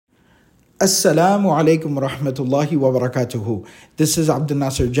Assalamu alaikum wa rahmatullahi wa barakatuhu. This is Abdul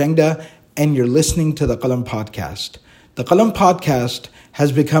Nasser Jangda, and you're listening to the Qalam Podcast. The Qalam Podcast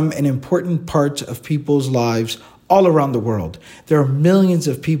has become an important part of people's lives all around the world. There are millions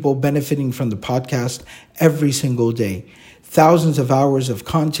of people benefiting from the podcast every single day. Thousands of hours of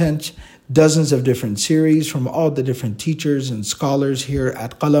content, dozens of different series from all the different teachers and scholars here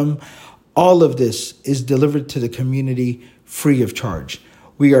at Qalam. All of this is delivered to the community free of charge.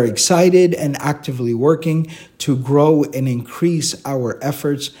 We are excited and actively working to grow and increase our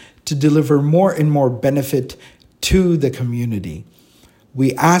efforts to deliver more and more benefit to the community.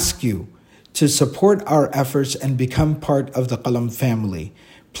 We ask you to support our efforts and become part of the Qalam family.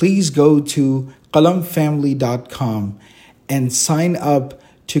 Please go to qalamfamily.com and sign up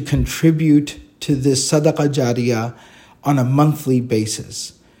to contribute to this sadaqah jariyah on a monthly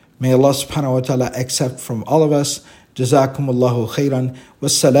basis. May Allah subhanahu wa ta'ala accept from all of us. Jazakumullahu khairan.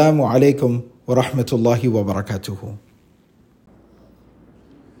 Wassalamu alaikum wa rahmatullahi wa barakatuhu.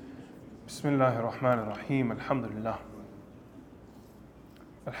 Bismillahir Rahmanir Rahim. Alhamdulillah.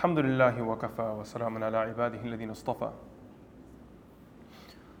 Alhamdulillahi wa kafa wa salamun ala ibadihi alladhina istafa.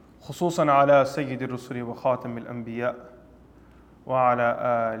 Khususan ala sayyidi rusuli wa khatamil anbiya wa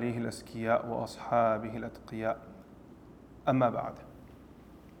ala alihi al-askiya wa ashabihi al-atqiya. Amma ba'd.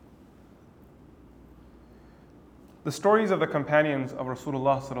 The stories of the companions of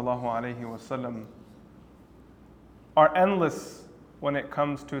Rasulullah sallallahu alaihi wasallam are endless when it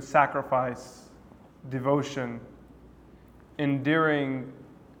comes to sacrifice, devotion, enduring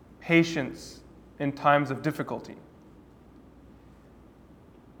patience in times of difficulty.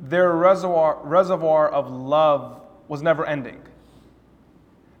 Their reservoir of love was never ending.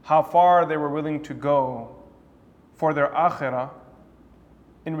 How far they were willing to go for their akhirah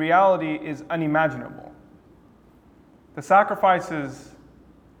in reality is unimaginable. The sacrifices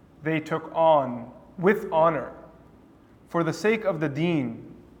they took on with honor for the sake of the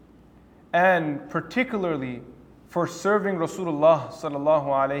deen, and particularly for serving Rasulullah sallallahu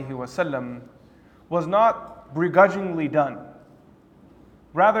alaihi wasallam, was not begrudgingly done.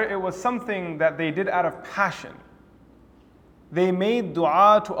 Rather, it was something that they did out of passion. They made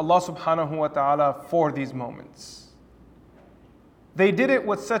dua to Allah subhanahu wa ta'ala for these moments. They did it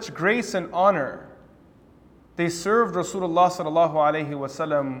with such grace and honor. They served Rasulullah sallallahu alaihi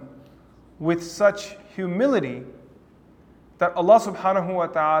wasallam with such humility that Allah subhanahu wa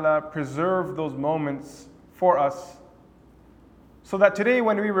ta'ala preserved those moments for us, so that today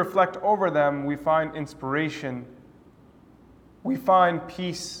when we reflect over them, we find inspiration, we find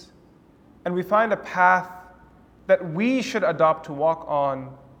peace, and we find a path that we should adopt to walk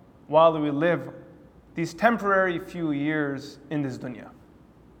on while we live these temporary few years in this dunya.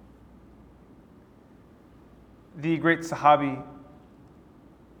 The great Sahabi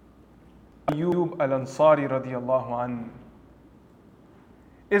Ayyub al-Ansari radiyallahu anhu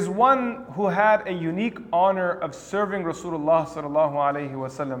is one who had a unique honor of serving Rasulullah sallallahu alaihi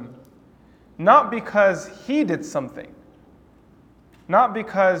wasallam, not because he did something, not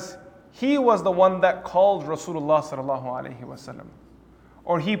because he was the one that called Rasulullah sallallahu alaihi wasallam,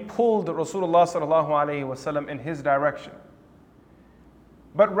 or he pulled Rasulullah sallallahu alaihi wasallam in his direction,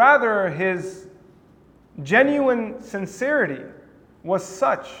 but rather his genuine sincerity was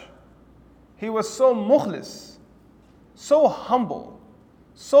such, he was so mukhlis, so humble,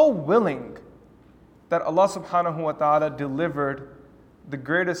 so willing, that Allah subhanahu wa ta'ala delivered the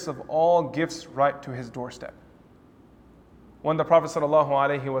greatest of all gifts right to his doorstep. When the Prophet sallallahu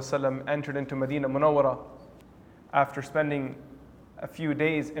alaihi wasallam entered into Medina Munawwara after spending a few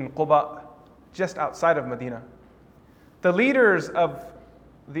days in Quba, just outside of Medina, the leaders of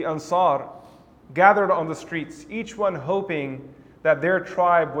the Ansar gathered on the streets, each one hoping that their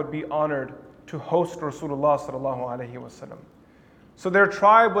tribe would be honored to host Rasulullah sallallahu alaihi wasallam. So their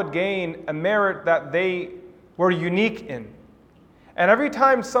tribe would gain a merit that they were unique in. And every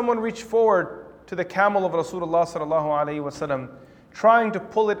time someone reached forward to the camel of Rasulullah sallallahu alaihi wasallam, trying to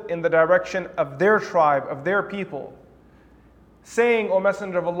pull it in the direction of their tribe, of their people, saying, "O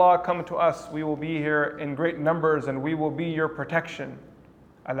Messenger of Allah, come to us, we will be here in great numbers and we will be your protection."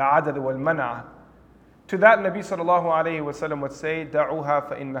 Al-adad wal-mana'. To that, Nabi sallallahu alayhi wasallam would say, "Da'uha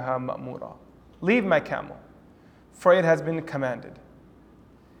fa innaha ma'mura." Leave my camel, for it has been commanded.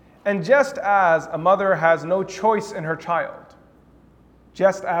 And just as a mother has no choice in her child,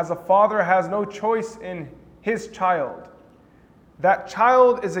 just as a father has no choice in his child, that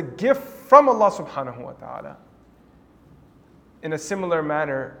child is a gift from Allah subhanahu wa ta'ala. In a similar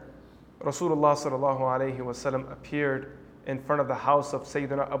manner, Rasulullah sallallahu alayhi wasallam appeared in front of the house of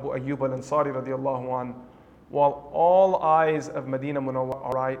Sayyidina Abu Ayyub al-Ansari radiyallahu anhu, while all eyes of Medina Munawwara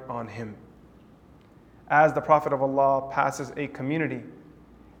are right on him. as the Prophet of Allah passes a community,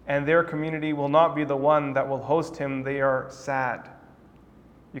 and their community will not be the one that will host him, they are sad.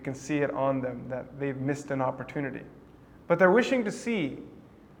 You can see it on them that they've missed an opportunity. But they're wishing to see,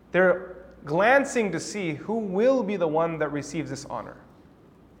 they're glancing to see who will be the one that receives this honor.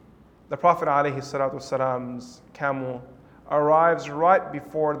 The Prophet ﷺ's camel arrives right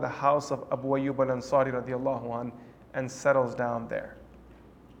before the house of Abu Ayyub al-Ansari radiallahu anh and settles down there.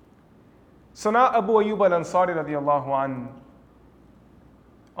 So now Abu Ayyub al-Ansari radiallahu anh,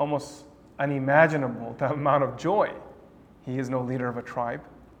 almost unimaginable the amount of joy. He is no leader of a tribe.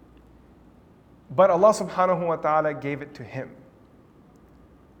 But Allah subhanahu wa ta'ala gave it to him.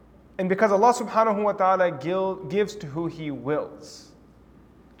 And because Allah subhanahu wa ta'ala gives to who He wills,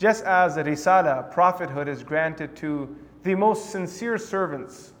 just as a risala, prophethood, is granted to the most sincere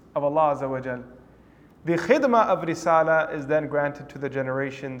servants of Allah Azza wa Jal, the khidmah of risala is then granted to the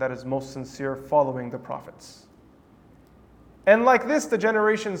generation that is most sincere following the prophets. And like this, the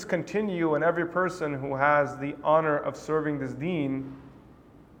generations continue, and every person who has the honor of serving this deen,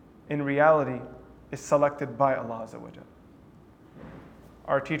 in reality, is selected by Allah Azza wa Jal.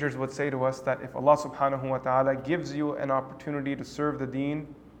 Our teachers would say to us that if Allah subhanahu wa ta'ala gives you an opportunity to serve the deen,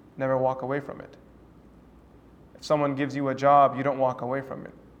 never walk away from it. If someone gives you a job, you don't walk away from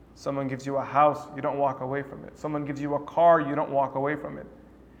it. Someone gives you a house, you don't walk away from it. Someone gives you a car, you don't walk away from it.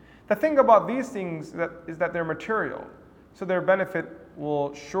 The thing about these things is that they're material, so their benefit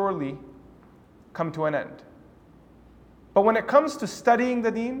will surely come to an end. But when it comes to studying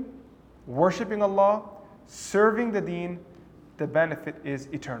the deen, worshipping Allah, serving the deen, the benefit is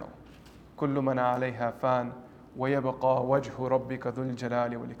eternal. كل من عليها فان ويبقى وجه ربك ذو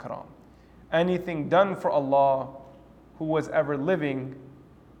الجلال والإكرام. Anything done for Allah, who was ever living,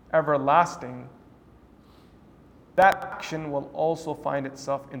 everlasting, that action will also find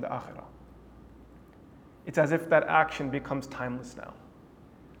itself in the akhirah. It's as if that action becomes timeless now.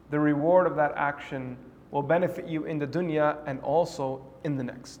 The reward of that action will benefit you in the dunya and also in the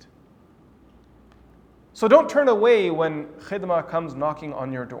next. So don't turn away when khidmah comes knocking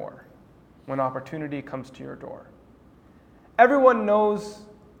on your door, when opportunity comes to your door. Everyone knows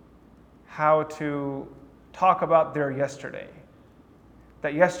how to talk about their yesterday.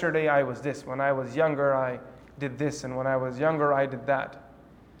 That yesterday I was this, when I was younger I did this, and when I was younger I did that.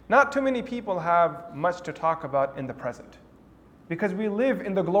 Not too many people have much to talk about in the present, because we live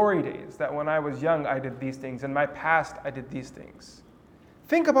in the glory days, that when I was young I did these things, in my past I did these things.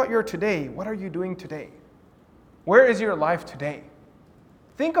 Think about your today. What are you doing today? Where is your life today?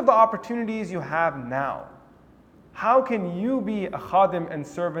 Think of the opportunities you have now. How can you be a khadim and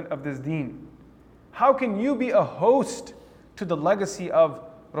servant of this deen? How can you be a host to the legacy of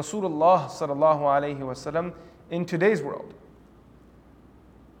Rasulullah sallallahu alaihi wasallam in today's world?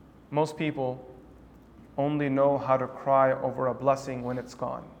 Most people only know how to cry over a blessing when it's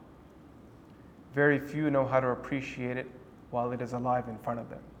gone. Very few know how to appreciate it while it is alive in front of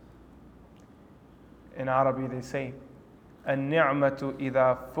them. In Arabic they say, النعمة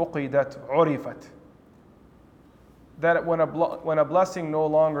إذا فقدت عرفت. That when a blessing no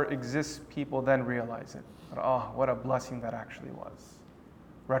longer exists, people then realize it. Oh, what a blessing that actually was.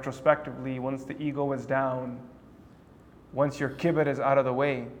 Retrospectively, once the ego is down, once your kibr is out of the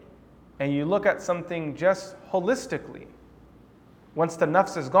way, and you look at something just holistically, once the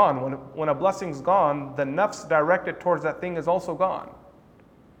nafs is gone, when a blessing's gone, the nafs directed towards that thing is also gone.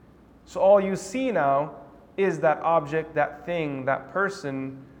 So all you see now is that object, that thing, that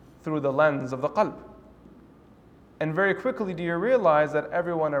person through the lens of the qalb. And very quickly do you realize that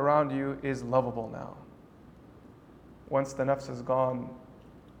everyone around you is lovable now. Once the nafs is gone,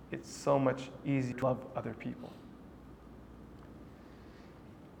 it's so much easier to love other people.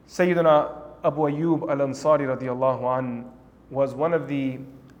 Sayyidina Abu Ayyub al-Ansari radiallahu anh was one of the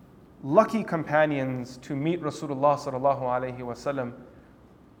lucky companions to meet Rasulullah sallallahu alaihi wasallam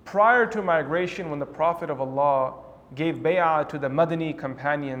prior to migration, when the Prophet of Allah gave bay'ah to the Madani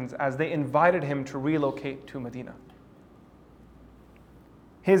companions as they invited him to relocate to Medina.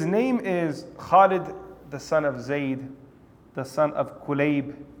 His name is Khalid, the son of Zayd, the son of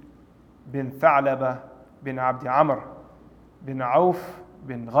Kulayb bin Tha'laba bin Abdi Amr bin Auf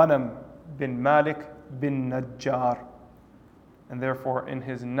bin Ghanam bin Malik bin Najjar. And therefore in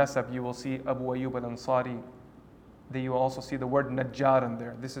his nasab you will see Abu Ayyub al-Ansari. You will also see the word Najjar in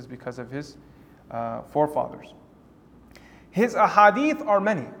there. This is because of his forefathers. His ahadith are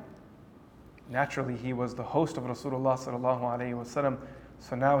many. Naturally, he was the host of Rasulullah sallallahu alaihi wasallam,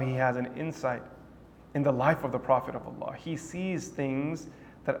 so now he has an insight in the life of the Prophet of Allah. He sees things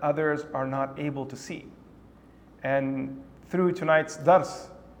that others are not able to see. And through tonight's dars,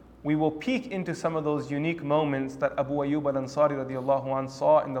 we will peek into some of those unique moments that Abu Ayyub al-Ansari radiallahu anh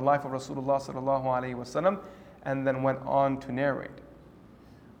saw in the life of Rasulullah sallallahu alayhi wasallam, and then went on to narrate.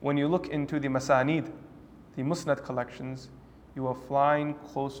 When you look into the Masanid, the Musnad collections, you will find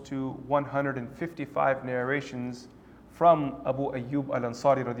close to 155 narrations from Abu Ayyub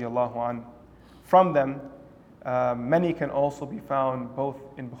al-Ansari radiallahu anh. From them, many can also be found both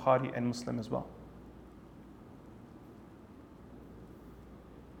in Bukhari and Muslim as well.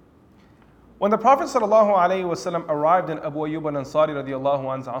 When the Prophet ﷺ arrived in Abu Ayyub al-Ansari radiallahu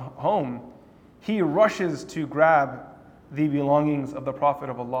anhu's home, he rushes to grab the belongings of the Prophet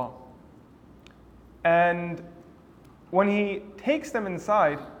of Allah. And when he takes them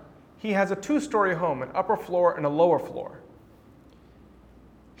inside, he has a two-story home, an upper floor and a lower floor.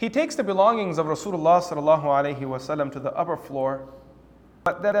 He takes the belongings of Rasulullah sallallahu alaihi wasallam to the upper floor,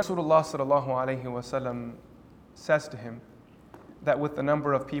 but then Rasulullah sallallahu alaihi wasallam says to him that with the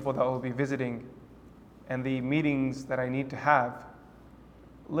number of people that will be visiting and the meetings that I need to have,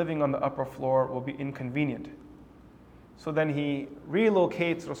 living on the upper floor will be inconvenient. So then he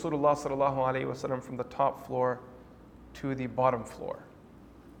relocates Rasulullah sallallahu alaihi wasallam from the top floor to the bottom floor.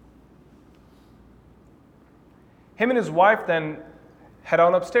 Him and his wife then head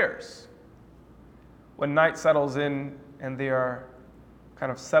on upstairs. When night settles in and they are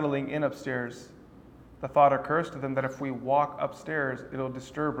kind of settling in upstairs, the thought occurs to them that if we walk upstairs, it'll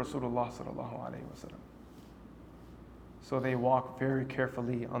disturb Rasulullah sallallahu alaihi wasallam. So they walk very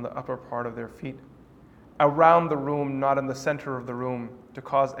carefully on the upper part of their feet, around the room, not in the center of the room, to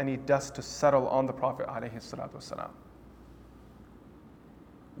cause any dust to settle on the Prophet alaihi salatu wasalam.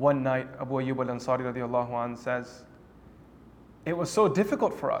 One night, Abu Ayyub al-Ansari radiallahu anh says, it was so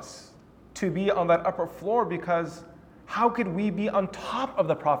difficult for us to be on that upper floor because how could we be on top of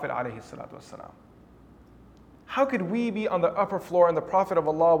the Prophet alaihi salatu wasalam? How could we be on the upper floor and the Prophet of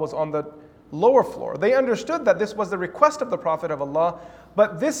Allah was on the lower floor? They understood that this was the request of the Prophet of Allah,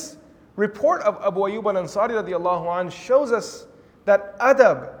 but this report of Abu Ayyub al-Ansari radiallahu anh shows us that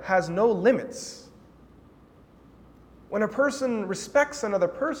adab has no limits. When a person respects another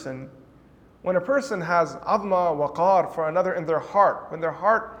person, when a person has adma, waqar for another in their heart, when their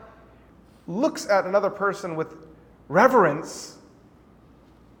heart looks at another person with reverence,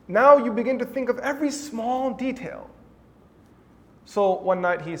 now you begin to think of every small detail. So one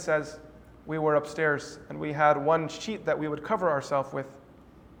night he says, we were upstairs and we had one sheet that we would cover ourselves with,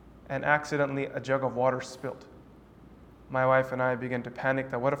 and accidentally a jug of water spilled. My wife and I began to panic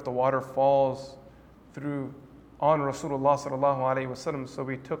that what if the water falls through on Rasulullah sallallahu alaihi wasallam? So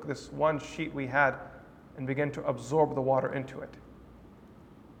we took this one sheet we had and began to absorb the water into it.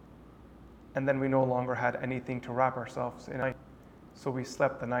 And then we no longer had anything to wrap ourselves in. So we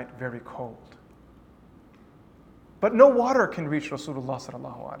slept the night very cold. But no water can reach Rasulullah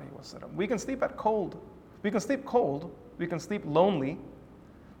sallallahu alaihi wasallam. We can sleep at cold. We can sleep cold. We can sleep lonely.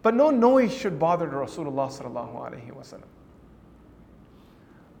 But no noise should bother Rasulullah sallallahu alaihi wasallam.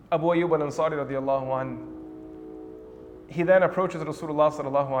 Abu Ayyub al-Ansari radiallahu anhu, he then approaches Rasulullah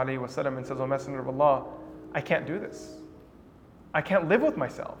sallallahu alaihi wasallam and says, O Messenger of Allah, I can't do this. I can't live with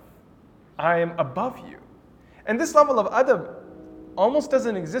myself. I am above you. And this level of adab almost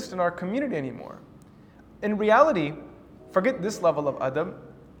doesn't exist in our community anymore. In reality, forget this level of adab,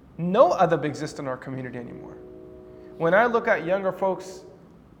 no adab exists in our community anymore. When I look at younger folks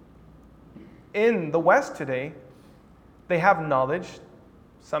in the West today, they have knowledge,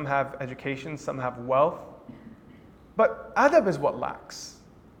 some have education, some have wealth, but adab is what lacks.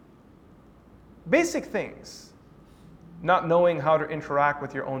 Basic things, not knowing how to interact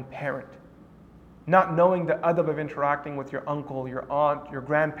with your own parent, not knowing the adab of interacting with your uncle, your aunt, your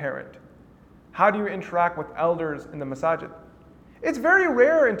grandparent. How do you interact with elders in the masajid? It's very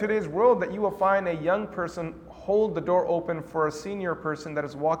rare in today's world that you will find a young person hold the door open for a senior person that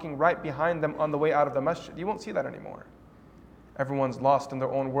is walking right behind them on the way out of the masjid. You won't see that anymore. Everyone's lost in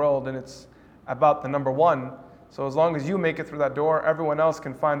their own world and it's about the number one. So as long as you make it through that door, everyone else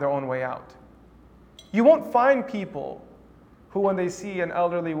can find their own way out. You won't find people who, when they see an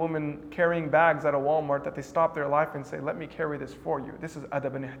elderly woman carrying bags at a Walmart, that they stop their life and say, let me carry this for you. This is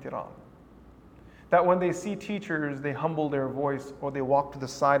adab and ihtiram. That when they see teachers, they humble their voice or they walk to the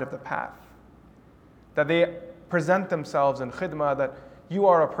side of the path. That they present themselves in khidmah, that you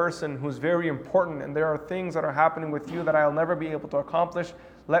are a person who's very important and there are things that are happening with you that I'll never be able to accomplish.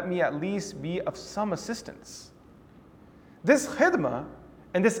 Let me at least be of some assistance. This khidmah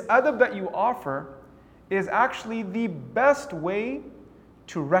and this adab that you offer is actually the best way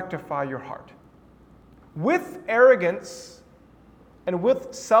to rectify your heart. With arrogance and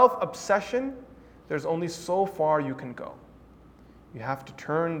with self-obsession, there's only so far you can go. You have to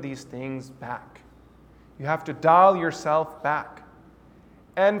turn these things back. You have to dial yourself back.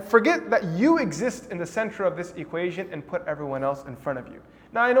 And forget that you exist in the center of this equation and put everyone else in front of you.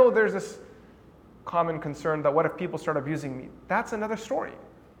 Now, I know there's this common concern that what if people start abusing me? That's another story.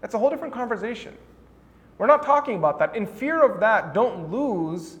 That's a whole different conversation. We're not talking about that. In fear of that, don't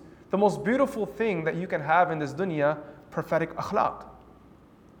lose the most beautiful thing that you can have in this dunya, prophetic akhlaq.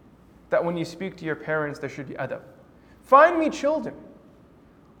 That when you speak to your parents, there should be adab. Find me children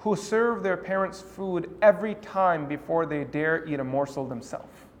who serve their parents food every time before they dare eat a morsel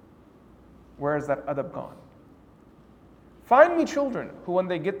themselves. Where is that adab gone? Find me children who, when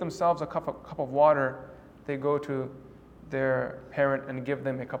they get themselves a cup of water, they go to their parent and give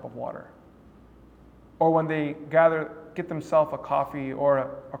them a cup of water. Or when they get themselves a coffee or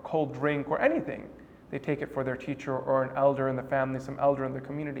a cold drink or anything, they take it for their teacher or an elder in the family, some elder in the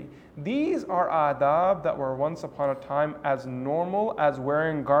community. These are adab that were once upon a time as normal as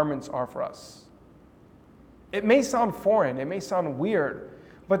wearing garments are for us. It may sound foreign, it may sound weird,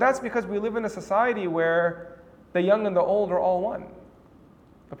 but that's because we live in a society where the young and the old are all one.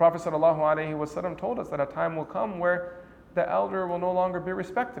 The Prophet ﷺ told us that a time will come where the elder will no longer be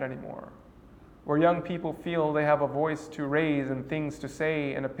respected anymore, where young people feel they have a voice to raise and things to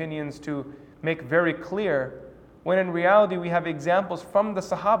say and opinions to make very clear, when in reality we have examples from the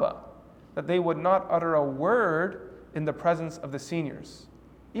Sahaba that they would not utter a word in the presence of the seniors,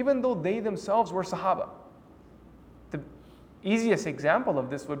 even though they themselves were Sahaba. The easiest example of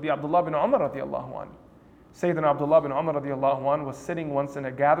this would be Abdullah bin Umar radiallahu anhu. Sayyidina Abdullah bin Umar radiallahu anhu was sitting once in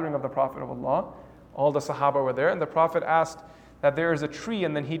a gathering of the Prophet of Allah. All the Sahaba were there, and the Prophet asked that there is a tree,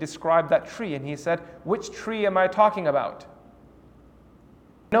 and then he described that tree, and he said, "Which tree am I talking about?"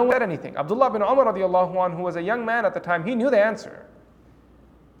 No one said anything. Abdullah bin Umar radiallahu anhu, who was a young man at the time, he knew the answer.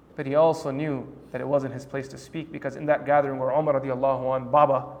 But he also knew that it wasn't his place to speak, because in that gathering were Umar radiallahu anhu,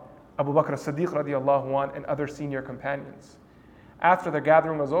 Baba, Abu Bakr as-Siddiq radiallahu anhu, and other senior companions. After the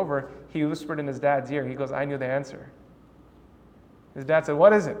gathering was over, he whispered in his dad's ear. He goes, "I knew the answer." His dad said,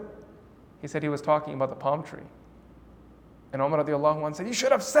 "What is it?" He said he was talking about the palm tree. And Umar radiallahu anhu said, "You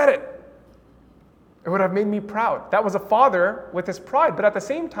should have said it. It would have made me proud." That was a father with his pride. But at the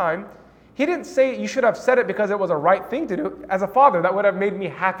same time, he didn't say you should have said it because it was a right thing to do. As a father, that would have made me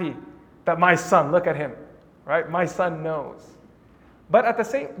happy that my son, look at him, right? My son knows. But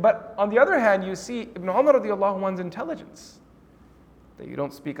on the other hand, you see Ibn Umar radiallahu anhu's intelligence, that you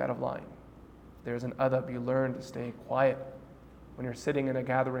don't speak out of line. There's an adab, you learn to stay quiet when you're sitting in a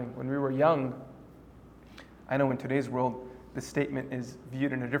gathering. When we were young, I know in today's world, this statement is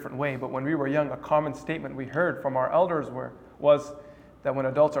viewed in a different way, but when we were young, a common statement we heard from our elders was that when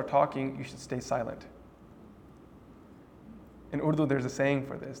adults are talking, you should stay silent. In Urdu, there's a saying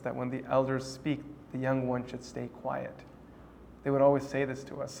for this, that when the elders speak, the young one should stay quiet. They would always say this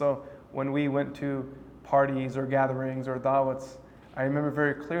to us. So when we went to parties or gatherings or dawats, I remember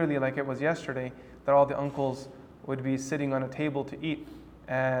very clearly, like it was yesterday, that all the uncles would be sitting on a table to eat,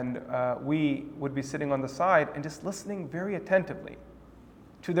 and we would be sitting on the side and just listening very attentively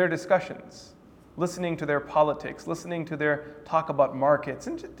to their discussions, listening to their politics, listening to their talk about markets,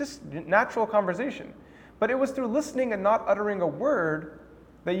 and just natural conversation. But it was through listening and not uttering a word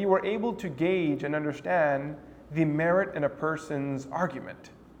that you were able to gauge and understand the merit in a person's argument.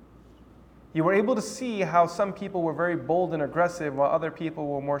 You were able to see how some people were very bold and aggressive while other people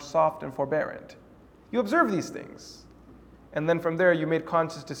were more soft and forbearant. You observe these things. And then from there, you made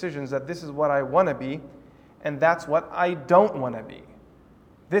conscious decisions that this is what I want to be, and that's what I don't want to be.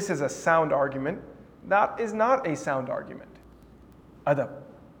 This is a sound argument. That is not a sound argument. Adab.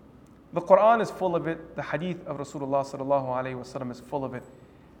 The Quran is full of it. The hadith of Rasulullah sallallahu alaihi wasallam is full of it.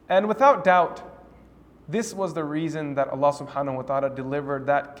 And without doubt, this was the reason that Allah subhanahu wa ta'ala delivered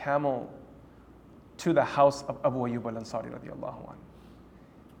that camel to the house of Abu Ayyub al-Ansari radiallahu anhu.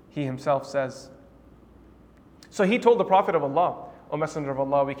 He himself says, so he told the Prophet of Allah, "O Messenger of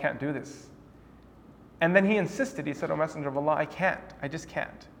Allah, we can't do this." And then he insisted, he said, "O Messenger of Allah, I can't, I just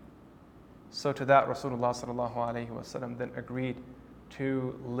can't." So to that, Rasulullah sallallahu alaihi wasallam then agreed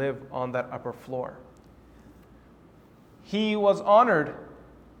to live on that upper floor. He was honored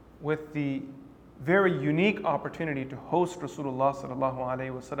with the very unique opportunity to host Rasulullah sallallahu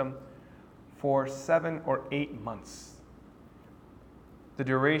alaihi wasallam for 7 or 8 months. The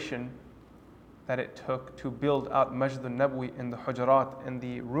duration that it took to build out Masjid al-Nabawi in the Hujarat and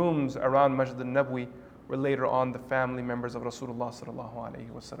the rooms around Masjid al-Nabawi where later on the family members of Rasulullah sallallahu alaihi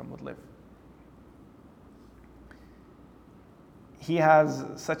wasallam would live. He has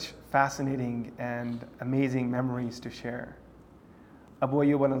such fascinating and amazing memories to share. Abu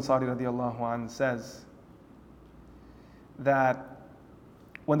Ayyub al-Ansari radiallahu anhu says that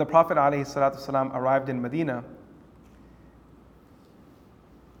when the Prophet ﷺ arrived in Medina,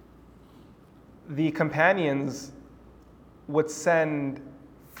 the companions would send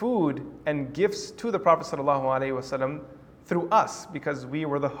food and gifts to the Prophet ﷺ through us, because we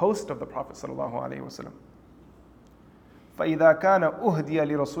were the host of the Prophet ﷺ. فإذا كان أهدي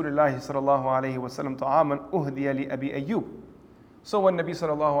لرسول الله صلى الله عليه وسلم طعاما أهدي لأبي أيوب. So when Nabi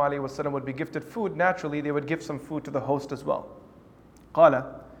sallallahu alayhi wasallam would be gifted food, naturally they would give some food to the host as well. قال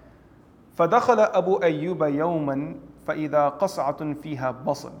فدخل أبو أيوب يوما فإذا قصعة فيها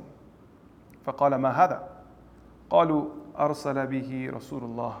بصل فقال ما هذا؟ قالوا أرسل به رسول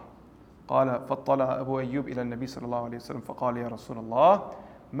الله. قال فاطلع أبو أيوب إلى النبي صلى الله عليه وسلم فقال يا رسول الله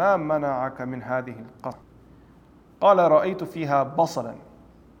ما منعك من هذه القصعة؟ قال رأيت فيها بصلا.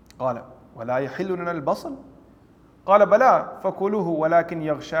 قال ولا يحل لنا البصل؟ قال بلى فكلوه ولكن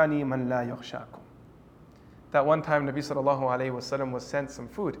يغشاني من لا يغشاكم. That one time Nabi sallallahu alayhi wasallam was sent some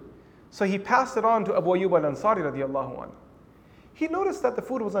food. So he passed it on to Abu Ayyub al-Ansari radiallahu anhu. He noticed that the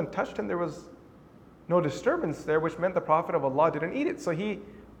food was untouched and there was no disturbance there, which meant the Prophet of Allah didn't eat it. So he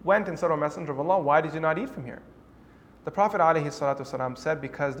went and said, O Messenger of Allah, why did you not eat from here? The Prophet alayhi salatu wasalam said,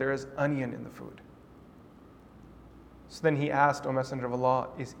 because there is onion in the food. So then he asked, O Messenger of Allah,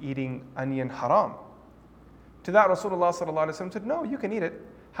 is eating onion haram? To that Rasulullah sallallahu alaihi wasallam said, no, you can eat it.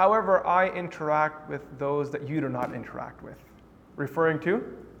 However, I interact with those that you do not interact with. Referring to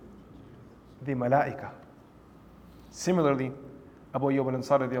the malaika. Similarly, Abu Ayyub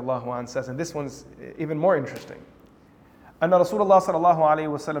al-Ansari radiallahu anhu says, and this one's even more interesting. أن رسول الله صلى الله عليه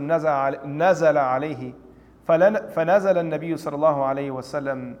وسلم نزل عليه فنزل النبي صلى الله عليه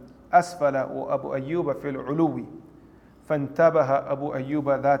وسلم أسفل وأبو أيوب في العلو فانتبه أبو أيوب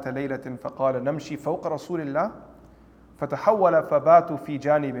ذات ليلة فقال نمشي فوق رسول الله فتحول فباتوا في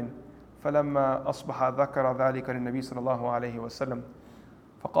جانب فلما أصبح ذكر ذلك للنبي صلى الله عليه وسلم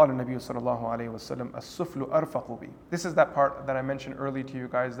فقال النبي صلى الله عليه وسلم السفل أرفق بي. This is that part that I mentioned earlier to you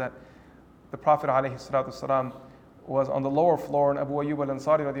guys, that the Prophet عليه الصلاة والسلام was on the lower floor and Abu Ayyub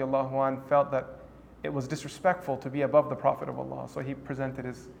al-Ansari radiallahu anh felt that it was disrespectful to be above the Prophet of Allah. So he presented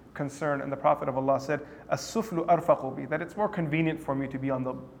his concern and the Prophet of Allah said, As-suflu arfaqu bi, that it's more convenient for me to be on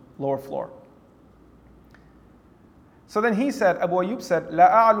the lower floor. So then he said, Abu Ayyub said,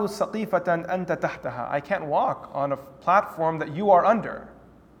 La a'lu saqifatan anta tahtaha. I can't walk on a platform that you are under.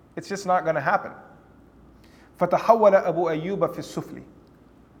 It's just not going to happen. فَتَحَوَّلَ أَبُو أَيُّوبَ فِي السُّفْلِ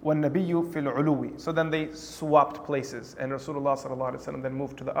وَالنَّبِيُّ فِي الْعُلُوِّ. So then they swapped places and Rasulullah sallallahu alaihi wasallam then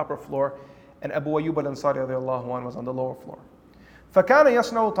moved to the upper floor and Abu Ayyub al-Ansari radiallahu anhu was on the lower floor. فكان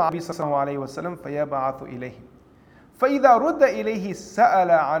يصنع طعام صلى الله عليه وسلم فيبعث إليه فإذا رد إليه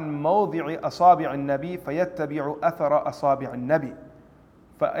سأل عن موضع أصابع النبي فيتبع أثر أصابع النبي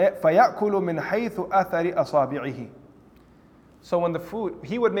فيأكل من حيث أثر أصابعه. So when the food,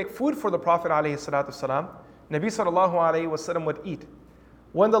 he would make food for the Prophet alayhi salatu wasalam, Nabi sallallahu alayhi wasallam would eat.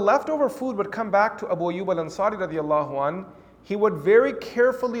 When the leftover food would come back to Abu Ayyub al-Ansari radiallahu an, he would very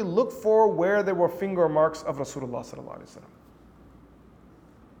carefully look for where there were finger marks of Rasulullah sallallahu alayhi wasallam.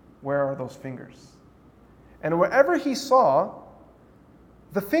 Where are those fingers? And wherever he saw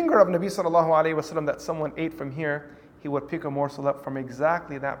the finger of Nabi sallallahu alayhi wasallam that someone ate from here, he would pick a morsel up from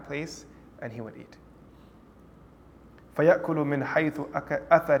exactly that place and he would eat. فَيَأْكُلُ مِنْ حَيْثُ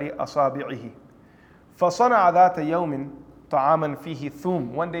أَثَرِ أَصَابِعِهِ فَصَنَعَ ذَاتَ يَوْمٍ طَعَامًا فِيهِ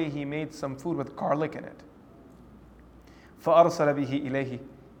ثُومٍ. One day he made some food with garlic in it. فَأَرْسَلَ بِهِ إِلَيْهِ.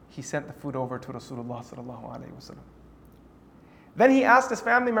 He sent the food over to Rasulullah sallallahu alayhi wasallam. Then he asked his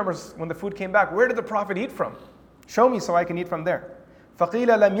family members when the food came back, where did the Prophet eat from? Show me so I can eat from there. فَقِيلَ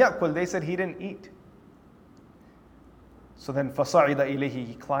لَمْ يَأْكُلْ. They said he didn't eat. So then فَصَعِدَ إِلَيْهِ.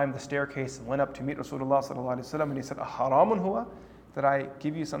 He climbed the staircase and went up to meet Rasulullah sallallahu alayhi wasallam and he said, أَحَرَامٌ هُوَ? Did I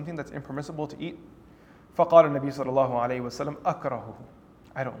give you something that's impermissible to eat? فَقَالَ النَّبِي صلى الله عليه وسلم أَكْرَهُهُ.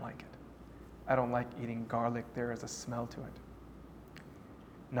 I don't like it. I don't like eating garlic. There is a smell to it.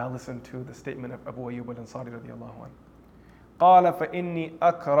 Now listen to the statement of Abu Ayyub al-Ansari radiallahu anhu. قَالَ فَإِنِّي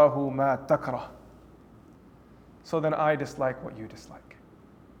أَكْرَهُ مَا تَكْرَهُ. So then I dislike what you dislike.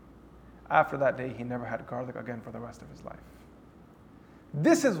 After that day, he never had garlic again for the rest of his life.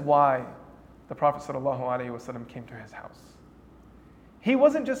 This is why the Prophet ﷺ came to his house. He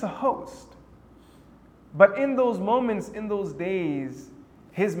wasn't just a host, but in those moments, in those days,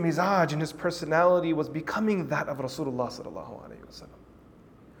 his mizaj and his personality was becoming that of Rasulullah ﷺ.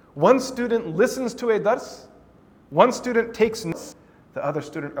 One student listens to a dars, one student takes notes, the other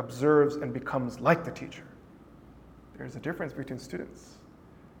student observes and becomes like the teacher. There's a difference between students.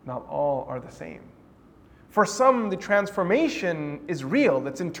 Not all are the same. For some, the transformation is real,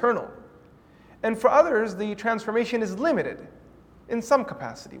 that's internal. And for others, the transformation is limited. in some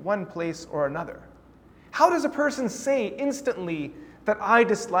capacity, one place or another. How does a person say instantly that I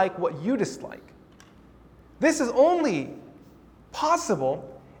dislike what you dislike? This is only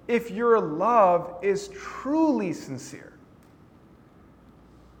possible if your love is truly sincere,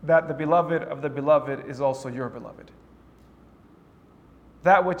 that the beloved of the beloved is also your beloved.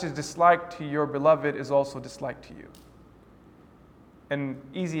 That which is disliked to your beloved is also disliked to you. An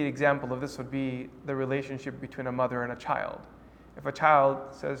easy example of this would be the relationship between a mother and a child. If a child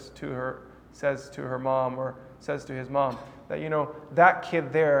says to her mom or says to his mom that, that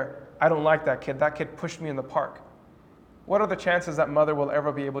kid there, I don't like that kid pushed me in the park. What are the chances that mother will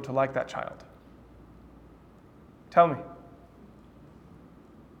ever be able to like that child? Tell me.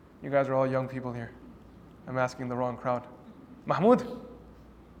 You guys are all young people here. I'm asking the wrong crowd. Mahmoud?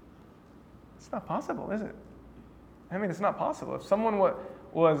 It's not possible, is it? I mean, it's not possible. If someone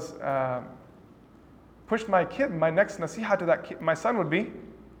was pushed my kid, my next nasiha to that kid, my son would be,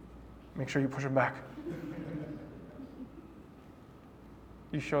 make sure you push him back.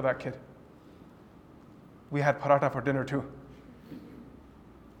 You show that kid. We had paratha for dinner too.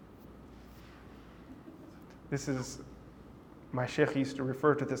 My sheikh used to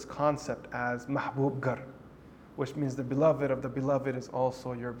refer to this concept as mahbub gar, which means the beloved of the beloved is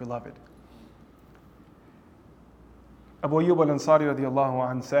also your beloved. Abu Ayyub al-Ansari radiallahu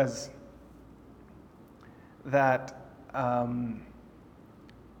anh says that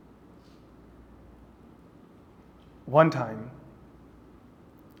one time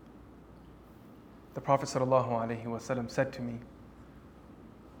the Prophet sallallahu alaihi wasallam said to me,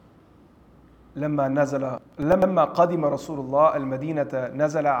 لما قدم رسول الله المدينة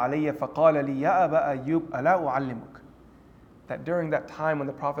نزل علي فقال لي يا أبا أيوب ألا أعلمك. That during that time when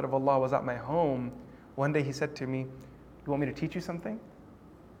the Prophet of Allah was at my home, one day he said to me, you want me to teach you something?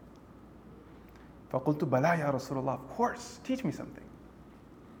 فقلت بلى يا رسول الله, of course, teach me something.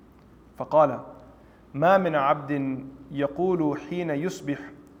 فقال ما من عبد يقول حين يصبح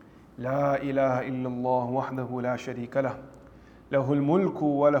لا إله إلا الله وحده لا شريك له له الملك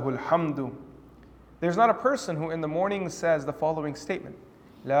وله الحمد. There's not a person who in the morning says the following statement,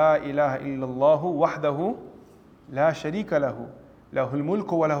 لا إله إلا الله وحده لا شريك له له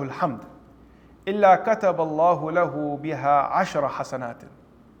الملك وله الحمد إلا كتب الله له بها 10 حسنات.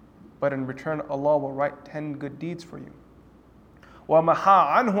 But in return, Allah will write 10 good deeds for you. ومحى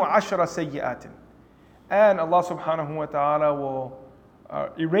عنه 10 سيئات. And Allah subhanahu wa ta'ala will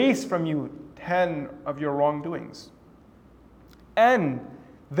erase from you 10 of your wrongdoings. And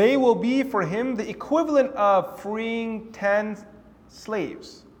they will be for him the equivalent of freeing 10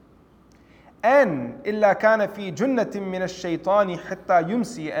 slaves. And إِلَّا كَانَ فِي جُنَّةٍ مِّنَ الشَّيْطَانِ حَتَّى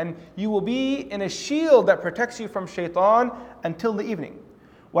يُمْسِي. And you will be in a shield that protects you from shaitan until the evening.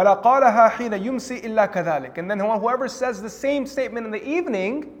 وَلَا قَالَهَا حِينَ يُمْسِي إِلَّا كَذَلِكَ. And then whoever says the same statement in the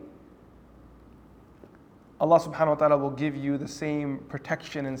evening, Allah subhanahu wa ta'ala will give you the same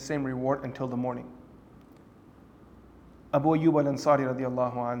protection and same reward until the morning. Abu Ayyub al-Ansari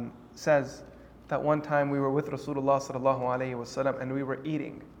radiallahu anh says that one time we were with Rasulullah sallallahu alayhi wa sallam and we were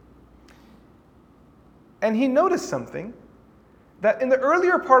eating. And he noticed something, that in the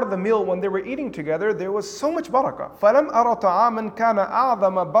earlier part of the meal when they were eating together, there was so much barakah. فَلَمْ أَرَ طَعَامًا كَانَ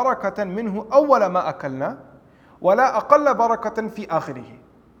أَعْظَمَ بَرَكَةً مِنْهُ أَوَّلَ مَا أَكَلْنَا وَلَا أَقَلَّ بَرَكَةً فِي آخِرِهِ.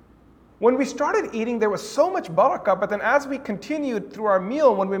 When we started eating, there was so much barakah, but then as we continued through our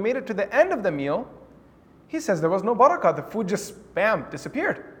meal, when we made it to the end of the meal, he says there was no barakah. The food just, bam,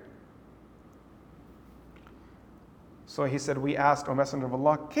 disappeared. So he said, we asked, O Messenger of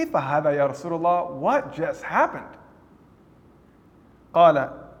Allah, كيف هذا يا رسول الله? What just happened?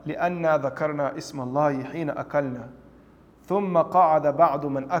 قال لأننا ذكرنا اسم الله حين أكلنا ثم قعد بعض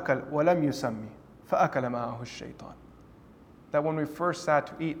من أكل ولم يسمي فأكل معه الشيطان. That when we first sat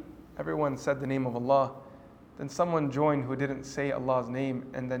to eat, everyone said the name of Allah. Then someone joined who didn't say Allah's name,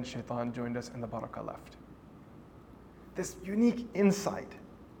 and then shaitan joined us and the barakah left. This unique insight,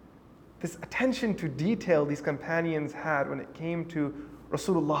 this attention to detail these companions had when it came to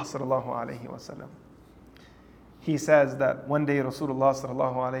Rasulullah sallallahu alaihi wasallam. He says that one day Rasulullah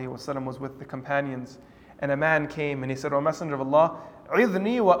sallallahu alaihi wasallam was with the companions, and a man came and he said, O Messenger of Allah,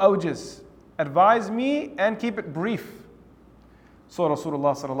 عِذْنِي وَأَوْجِزْ, advise me and keep it brief. So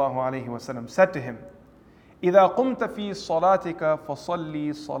Rasulullah sallallahu alaihi wasallam said to him, إِذَا قُمْتَ فِي صَلَاتِكَ فَصَلِّي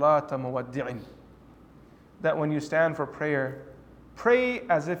صَلَاةَ مُوَدِّعٍ. That when you stand for prayer, pray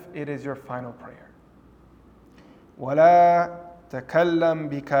as if it is your final prayer. وَلَا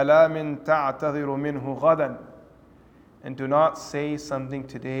تَكَلَّمْ بِكَلَامٍ تَعْتَذِرُ مِنْهُ غَدًا. And do not say something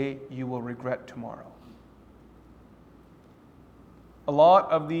today you will regret tomorrow. A lot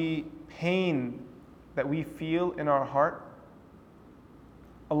of the pain that we feel in our heart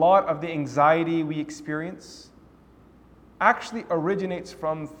a lot of the anxiety we experience actually originates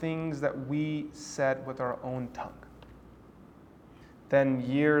from things that we said with our own tongue. Then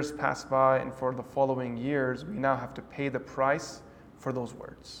years pass by, and for the following years, we now have to pay the price for those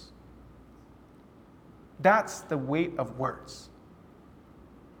words. That's the weight of words.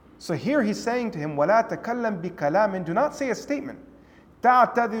 So here he's saying to him, وَلَا تَكَلَّمْ بِكَلَامٍ, do not say a statement.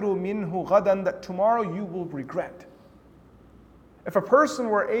 تَعْتَذِرُ مِنْهُ غَدًا, that tomorrow you will regret. If a person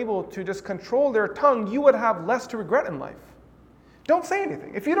were able to just control their tongue, you would have less to regret in life. Don't say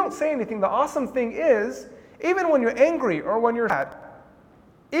anything. If you don't say anything, the awesome thing is, even when you're angry or when you're sad,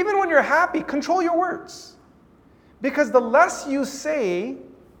 even when you're happy, control your words. Because the less you say,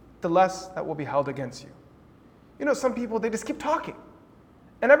 the less that will be held against you. You know, some people, they just keep talking.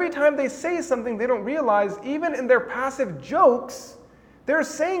 And every time they say something, they don't realize, even in their passive jokes, they're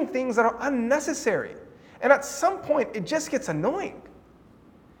saying things that are unnecessary. And at some point, it just gets annoying.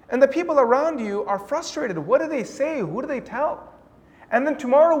 And the people around you are frustrated. What do they say? Who do they tell? And then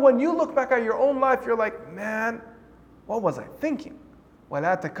tomorrow, when you look back at your own life, you're like, man, what was I thinking?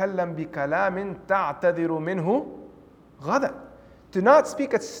 وَلَا تَكَلَّمْ بِكَلَامٍ تَعْتَذِرُ مِنْهُ غَدًا. Do not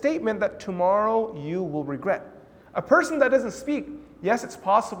speak a statement that tomorrow you will regret. A person that doesn't speak, yes, it's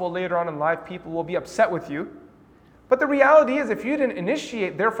possible later on in life people will be upset with you. But the reality is, if you didn't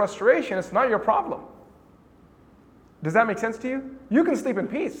initiate their frustration, it's not your problem. Does that make sense to you? You can sleep in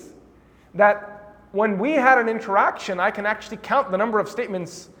peace. That when we had an interaction, I can actually count the number of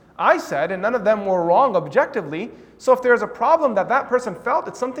statements I said, and none of them were wrong objectively. So if there's a problem that that person felt,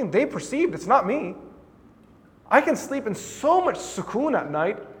 it's something they perceived, it's not me. I can sleep in so much sukoon at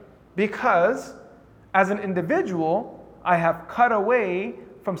night because as an individual, I have cut away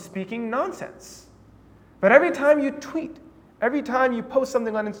from speaking nonsense. But every time you tweet, every time you post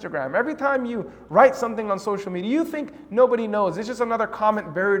something on Instagram, every time you write something on social media, you think nobody knows. It's just another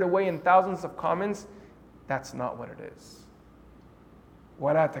comment buried away in thousands of comments. That's not what it is.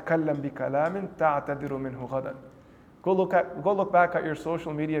 وَلَا تَكَلَّمْ بِكَلَامٍ تَعْتَذِرُ مِنْهُ غَدًا. Go look back at your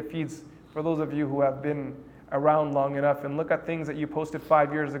social media feeds for those of you who have been around long enough, and look at things that you posted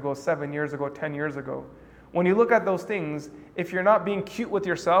 5 years ago, 7 years ago, 10 years ago. When you look at those things, if you're not being cute with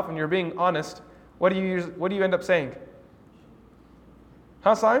yourself and you're being honest, what do you end up saying?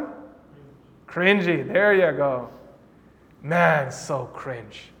 Huh, Simon? Cringy. There you go. Man, so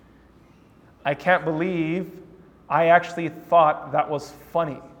cringe. I can't believe I actually thought that was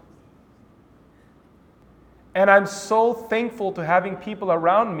funny. And I'm so thankful to having people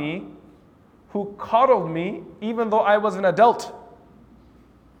around me who coddled me even though I was an adult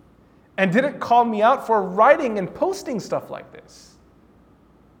and didn't call me out for writing and posting stuff like this.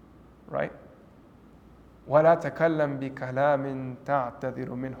 Right? وَلَا تَكَلَّمْ بِكَلَامٍ تَعْتَذِرُ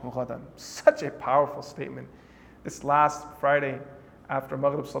مِنْهُ غَدًا. Such a powerful statement. This last Friday after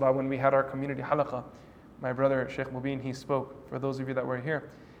Maghrib Salah, when we had our community halaqah, my brother Sheikh Mubin, he spoke, for those of you that were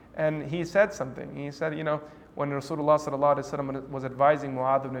here. And he said something. He said, you know, when Rasulullah sallallahu alaihi wasallam was advising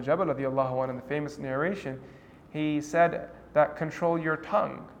Mu'adh ibn Jabal radiallahu anhu in the famous narration, he said that control your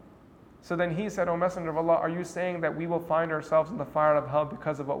tongue. So then he said, O Messenger of Allah, are you saying that we will find ourselves in the fire of hell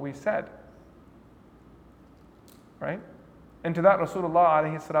because of what we said? Right? And to that Rasulullah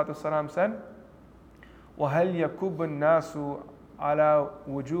alayhi salatu wasalam said, وَهَلْ يَكُبُّ النَّاسُ عَلَى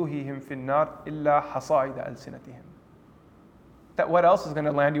وُجُوهِهِمْ فِي النَّارِ إِلَّا حَصَائِدَ أَلْسِنَتِهِمْ. That what else is going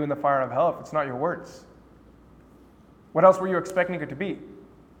to land you in the fire of hell if it's not your words? What else were you expecting it to be?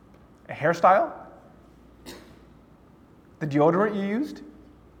 A hairstyle? The deodorant you used?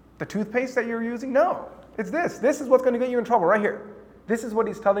 The toothpaste that you're using? No. It's this. This is what's going to get you in trouble right here. This is what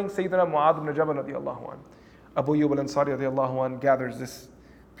he's telling Sayyidina Mu'adh ibn Jabal radiallahu anhu. Abu Ayyub al-Ansari radiallahu anhu gathers this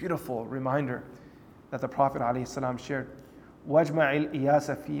beautiful reminder that the Prophet alayhi salam shared. وَاجْمَعِ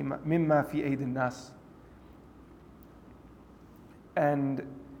الْإِيَاسَ مِمَّا فِي أَيْدِ النَّاسِ. And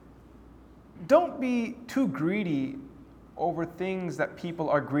don't be too greedy over things that people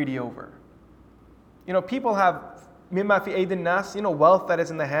are greedy over. You know, people have mimma fi aydin nas, you know, wealth that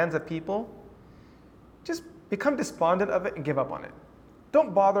is in the hands of people. Just become despondent of it and give up on it.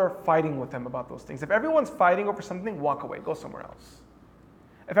 Don't bother fighting with them about those things. If everyone's fighting over something, walk away, go somewhere else.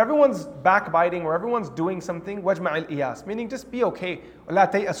 If everyone's backbiting or everyone's doing something, wajma'il iyas, meaning just be okay. La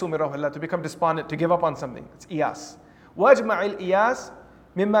tay'asu min rawhillah, to become despondent, to give up on something. It's iyas. Wajma'il iyas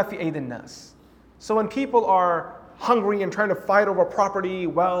mimma fi aydin nas. So when people are hungry and trying to fight over property,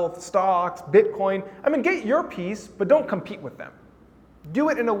 wealth, stocks, Bitcoin, I mean, get your piece, but don't compete with them. Do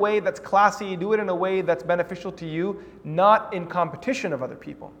it in a way that's classy, do it in a way that's beneficial to you, not in competition of other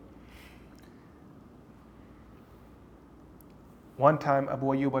people. One time, Abu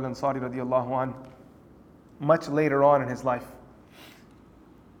Ayyub al-Ansari radiallahu anhu, much later on in his life,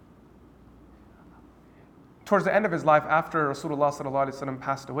 towards the end of his life, after Rasulullah ﷺ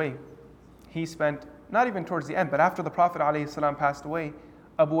passed away, he spent, not even towards the end, but after the Prophet ﷺ passed away,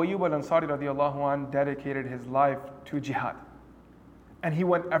 Abu Ayyub al-Ansari radiallahu anh dedicated his life to jihad. And he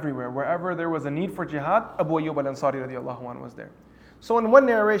went everywhere. Wherever there was a need for jihad, Abu Ayyub al-Ansari radiallahu anh was there. So in one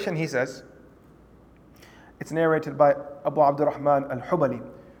narration he says, it's narrated by Abu Abdurrahman al-Hubali,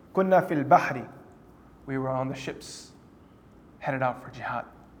 Kunna fil bahri. We were on the ships, headed out for jihad.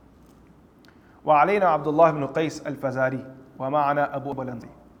 وعلينا عبد الله بن قيس الفزاري ومعنا أبو بلندي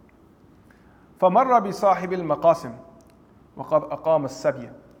فمر بصاحب المقاسم وقد أقام السبي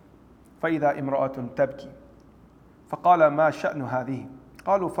فإذا امرأة تبكي فقال ما شأن هذه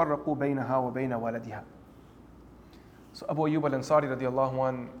قالوا فرقوا بينها وبين ولدها. So Abu Ayyub al-Ansari radiallahu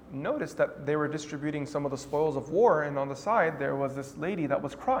anh noticed that they were distributing some of the spoils of war, and on the side there was this lady that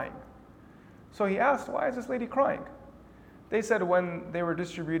was crying. So he asked, why is this lady crying? They said when they were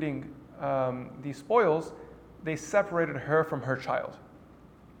distributing these spoils, they separated her from her child.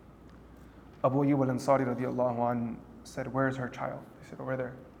 Abu Ayyub al-Ansari radiallahu anh said, where's her child? They said, over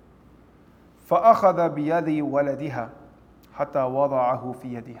there. فَأَخَذَ بِيَدِ وَلَدِهَا حَتَّى وَضَعَهُ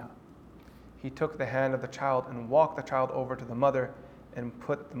فِي يَدِهَا. He took the hand of the child and walked the child over to the mother and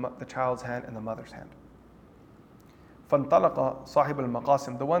put the child's hand in the mother's hand. فَانْطَلَقَ صَاحِبُ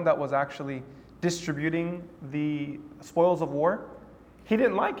الْمَقَاسِمِ, the one that was actually distributing the spoils of war, he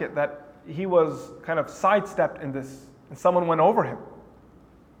didn't like it that he was kind of sidestepped in this and someone went over him.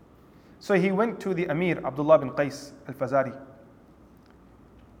 So he went to the Amir, Abdullah bin Qais al-Fazari,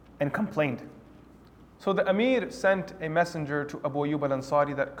 and complained. So the Amir sent a messenger to Abu Ayyub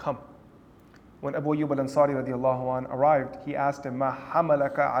al-Ansari that come. When Abu Ayyub al-Ansari radiallahu anh arrived, he asked him, Ma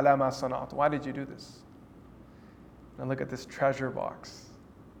hamalaka ala ma sana'at? Why did you do this? Now look at this treasure box.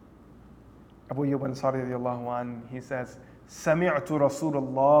 Abu Ayyub al-Ansari radiallahu anh, he says, سمعت رسول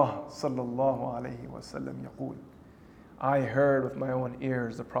الله صلى الله عليه وسلم يقول, I heard with my own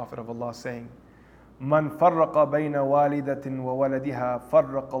ears the Prophet of Allah saying, من فرق بين والدة وولدها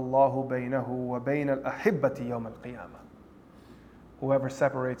فرق الله بينه وبين الأحبة يوم القيامة. Whoever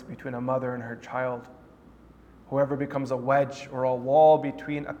separates between a mother and her child, whoever becomes a wedge or a wall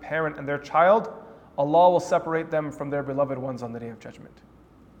between a parent and their child, Allah will separate them from their beloved ones on the Day of Judgment.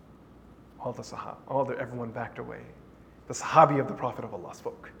 Everyone backed away. The Sahabi of the Prophet of Allah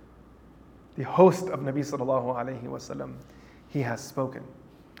spoke. The host of Nabi sallallahu alayhi wasallam, he has spoken.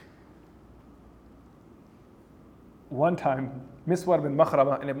 One time, Miswar bin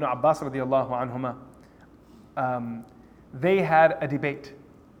Makhrama and Ibn Abbas radiallahu anhuma, they had a debate,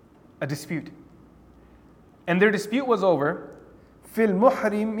 a dispute. And their dispute was over, fil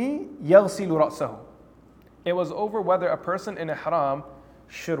muhrimi yaghsilu ra'sahu. It was over whether a person in ihram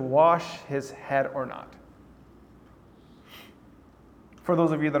should wash his head or not. For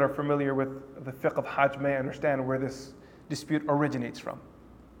those of you that are familiar with the fiqh of Hajj may understand where this dispute originates from.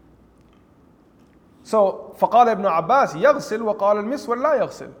 So, فقال ابن عباس يغسل وقال المسور لا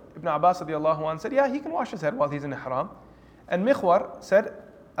يغسل. Ibn Abbas radiallahu anhu said, yeah, he can wash his head while he's in ihram. And Miswar said,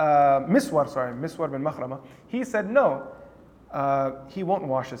 Miswar bin Makhrama, he said no, he won't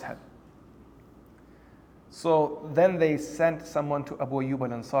wash his head. So then they sent someone to Abu Ayyub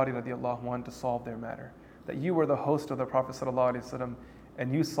al-Ansari radiallahu anhu to solve their matter. That you were the host of the Prophet sallallahu alaihi wasallam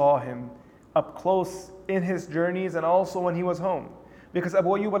and you saw him up close in his journeys and also when he was home. Because Abu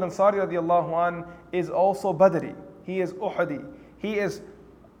Ayyub al-Ansari radiallahu anhu is also Badri. He is Uhudi. He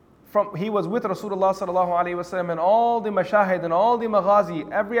was with Rasulullah sallallahu alaihi wasallam in all the mashahid and all the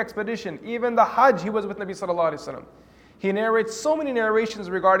maghazi, every expedition, even the Hajj, he was with Nabi sallallahu alaihi wasallam. He narrates so many narrations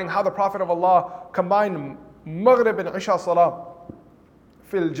regarding how the Prophet of Allah combined Maghrib and Isha Salah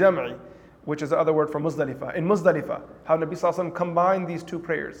fil jam'i, which is the other word for Muzdalifah. In Muzdalifah, how Nabi sallallahu alaihi wasallam combined these two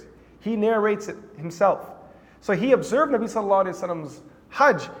prayers. He narrates it himself. So he observed Nabi sallallahu alaihi wasallam's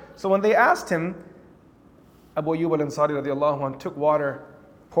Hajj. So when they asked him, Abu Ayyub al-Ansari radiallahu anhu took water,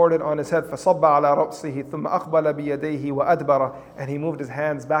 poured it on his head, فَصَبَّ عَلَى رَأْسِهِ ثُمَّ أَقْبَلَ بِيَدَيْهِ وَأَدْبَرَ, and he moved his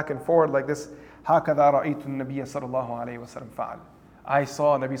hands back and forward like this. هَكَذَا رَأَيْتُ النَّبِيَّ صَلَى اللَّهُ عَلَيْهِ وَسَلَّمْ فَعَلَ. I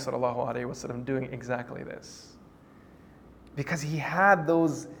saw Nabi sallallahu alaihi wasallam doing exactly this. Because he had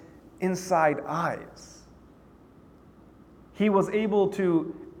those inside eyes. He was able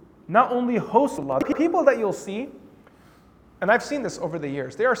to not only host Allah, people that you'll see, and I've seen this over the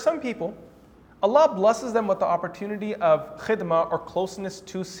years, there are some people, Allah blesses them with the opportunity of khidmah or closeness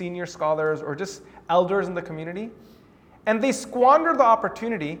to senior scholars or just elders in the community, and they squander the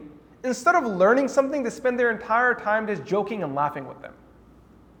opportunity. Instead of learning something, they spend their entire time just joking and laughing with them.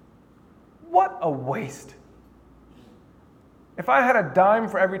 What a waste. If I had a dime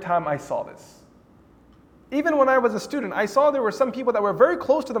for every time I saw this. Even when I was a student, I saw there were some people that were very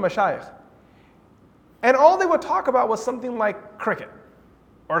close to the mashayikh. And all they would talk about was something like cricket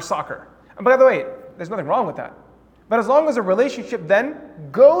or soccer. And by the way, there's nothing wrong with that. But as long as a relationship then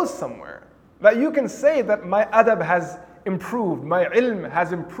goes somewhere, that you can say that my adab has improved, my ilm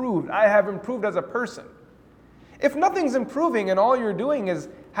has improved, I have improved as a person. If nothing's improving and all you're doing is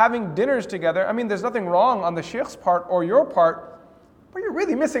having dinners together, I mean, there's nothing wrong on the sheikh's part or your part, but you're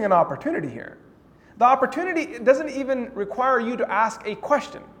really missing an opportunity here. The opportunity doesn't even require you to ask a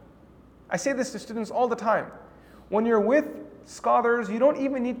question. I say this to students all the time. When you're with scholars, you don't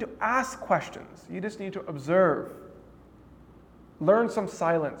even need to ask questions. You just need to observe. Learn some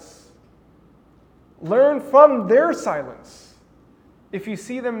silence. Learn from their silence. If you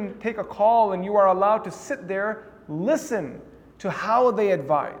see them take a call and you are allowed to sit there, listen to how they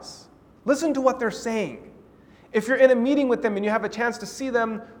advise. Listen to what they're saying. If you're in a meeting with them and you have a chance to see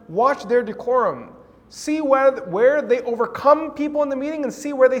them, watch their decorum. See where they overcome people in the meeting and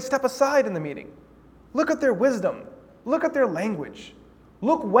see where they step aside in the meeting. Look at their wisdom. Look at their language.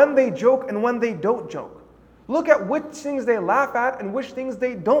 Look when they joke and when they don't joke. Look at which things they laugh at and which things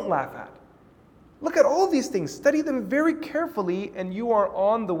they don't laugh at. Look at all these things. Study them very carefully and you are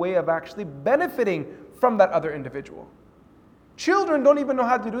on the way of actually benefiting from that other individual. Children don't even know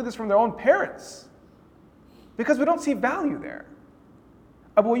how to do this from their own parents because we don't see value there.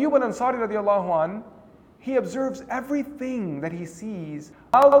 Abu Ayyub al-Ansari radiallahu anh, he observes everything that he sees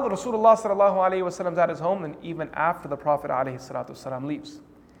while Rasulullah sallallahu alayhi wasallam is at his home and even after the Prophet alayhi salatu wasalam leaves.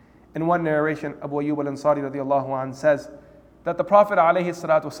 In one narration, Abu Ayyub al-Ansari radiallahu anh says that the Prophet alayhi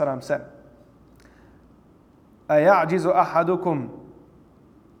salatu wasalam said, أَيَعْجِزُ أَحَدُكُمْ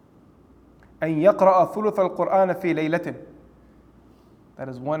أَن يَقْرَأَ ثُلُثَ الْقُرْآنَ فِي لَيْلَةٍ. That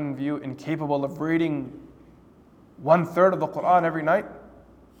is one view incapable of reading 1/3 of the Quran every night.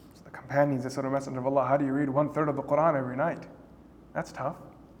 So the companions, they said, O Messenger of Allah, how do you read 1/3 of the Quran every night? That's tough.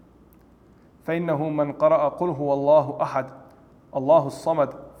 فَإِنَّهُ مَنْ قَرَأَ قُلْ هُوَ اللَّهُ أَحَدٌ اللَّهُ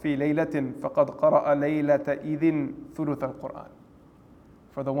الصَّمَدُ فِي لَيْلَةٍ فَقَدْ قَرَأَ لَيْلَةَ إِذٍ ثُلُثَ الْقُرْآنِ.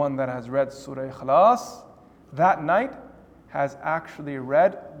 For the one that has read Surah Ikhlas, that night has actually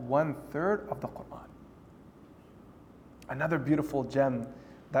read 1/3 of the Quran. Another beautiful gem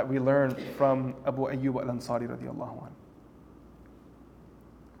that we learn from Abu Ayyub al-Ansari radiallahu anh.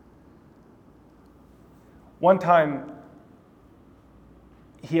 One time,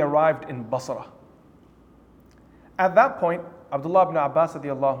 he arrived in Basra. At that point, Abdullah ibn Abbas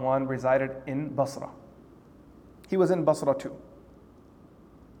radiallahu anh resided in Basra. He was in Basra too.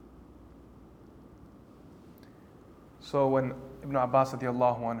 So when Ibn Abbas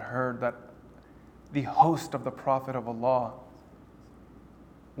radiallahu anh heard that the host of the Prophet of Allah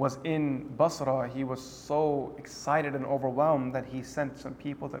was in Basra, he was so excited and overwhelmed that he sent some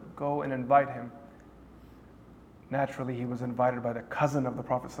people to go and invite him. Naturally, he was invited by the cousin of the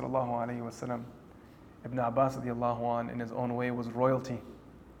Prophet sallallahu alaihi wasallam. Ibn Abbas radiallahu anh, in his own way, was royalty.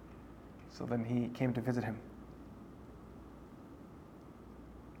 So then he came to visit him.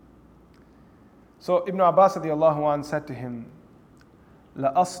 So Ibn Abbas radiallahu anh said to him,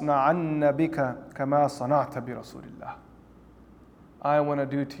 لَأَصْنَعَنَّ بِكَ كَمَا صَنَعْتَ بِرَسُولِ اللَّهِ. I want to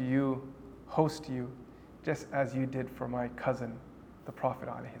do to you, host you, just as you did for my cousin, the Prophet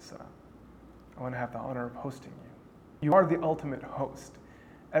alayhi salam. I want to have the honor of hosting you. You are the ultimate host.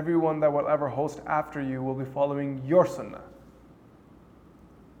 Everyone that will ever host after you will be following your sunnah.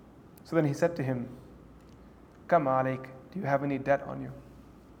 So then he said to him, Kam alayk, do you have any debt on you?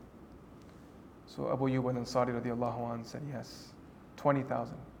 So Abu Ayyub al-Ansari radiallahu anh said, yes,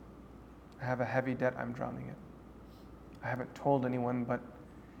 20,000. I have a heavy debt, I'm drowning it. I haven't told anyone, but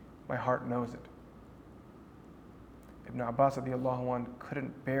my heart knows it. Ibn Abbas radiallahu anh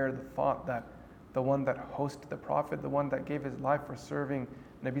couldn't bear the thought that the one that hosted the Prophet, the one that gave his life for serving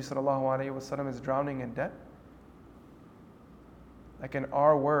Nabi sallallahu alayhi wasallam is drowning in debt. Like in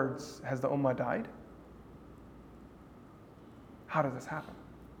our words, has the ummah died? How does this happen?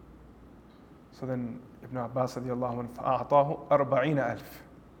 So then Ibn Abbas radiallahu anh فَأَعْطَاهُ أَرْبَعِينَ أَلْفٍ.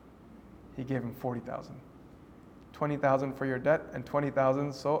 He gave him 40,000. 20,000 for your debt and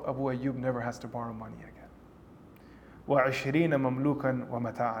 20,000 so Abu Ayyub never has to borrow money again. وَعِشْرِينَ مَمْلُوكًا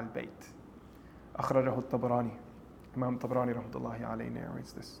وَمَتَاعَ الْبَيْتِ. أخرجه الطبراني. Imam Tabrani rahmatullahi alayhi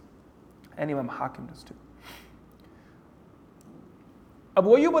narrates this. And Imam Hakim does too. Abu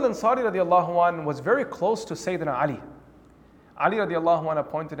Ayyub al-Ansari radiallahu anh was very close to Sayyidina Ali. Ali radiallahu anh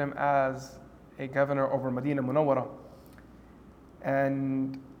appointed him as a governor over Medina Munawwara.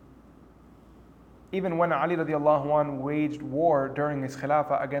 And even when Ali radiallahu anh waged war during his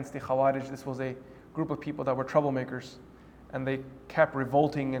khilafah against the Khawarij, this was a group of people that were troublemakers. And they kept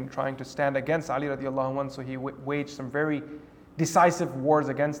revolting and trying to stand against Ali radiallahu anh, so he waged some very decisive wars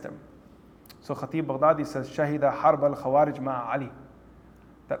against them. So Khatib Baghdadi says, Shahida Harb al-Khawarij ma'a Ali.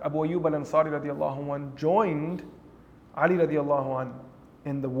 That Abu Ayyub al-Ansari radiallahu anh joined Ali radiallahu anh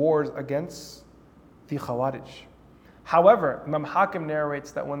in the wars against the Khawarij. However, Imam Hakim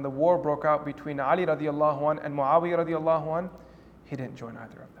narrates that when the war broke out between Ali radiallahu anh and Muawiyah radiallahu anh, he didn't join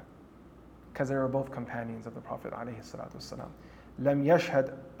either of them, because they were both companions of the Prophet alayhi salatu wasalam. Lam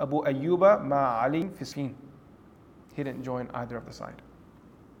yashhad Abu Ayyuba ma Ali fi. He didn't join either of the side.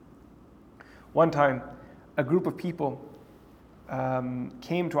 One time, a group of people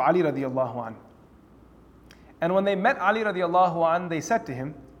came to Ali radiallahu anh. And when they met Ali radiallahu anh, they said to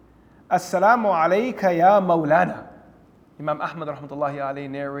him, Assalamu alayka ya Mawlana. Imam Ahmad rahmatullahi alayhi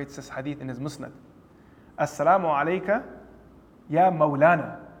narrates this hadith in his Musnad. Assalamu alayka ya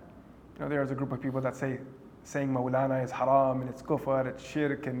Mawlana. You know, there's a group of people that saying Mawlana is haram and it's kufr, it's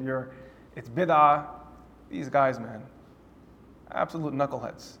shirk and it's bid'ah. These guys, man, absolute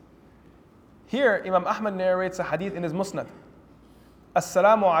knuckleheads. Here, Imam Ahmad narrates a hadith in his Musnad.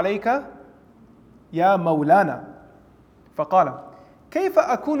 Assalamu alayka ya Mawlana. فقال كيف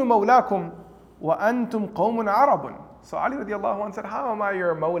أكون مولاكم وأنتم قوم عرب. So Ali radiallahu anh said, how am I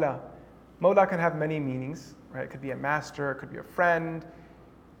your Mawla? Mawla can have many meanings, right? It could be a master, it could be a friend,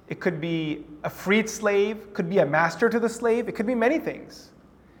 it could be a freed slave, could be a master to the slave, it could be many things.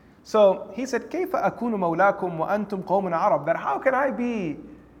 So he said, كيف أكون مولاكم وأنتم قوم عرب. That how can I be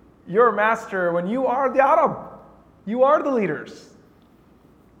your master when you are the Arab? You are the leaders.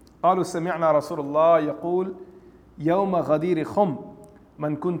 قالوا سمعنا رسول الله يقول يوم غدير خم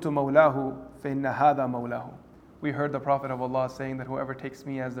من كنت مولاه فإن هذا مولاه. We heard the Prophet of Allah saying that whoever takes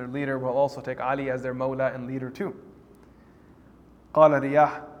me as their leader will also take Ali as their Mawla and leader too. قال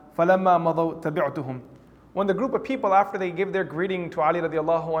رياح فلما مضوا تبعتهم. When the group of people, after they give their greeting to Ali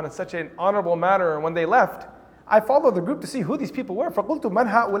radiallahu anhu in such an honorable manner, when they left, I followed the group to see who these people were. فقلت من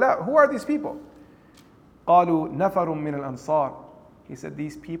هؤلاء. Who are these people? قالوا نفر من الأنصار. He said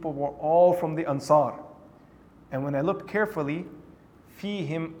these people were all from the Ansar. And when I looked carefully,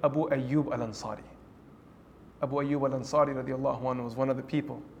 فيهم Abu Ayyub al-Ansari. Abu Ayyub al-Ansari radiallahu anhu was one of the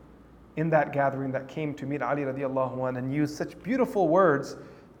people in that gathering that came to meet Ali radiallahu anhu and used such beautiful words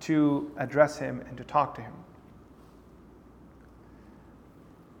to address him and to talk to him.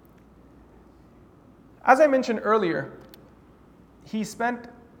 As I mentioned earlier, he spent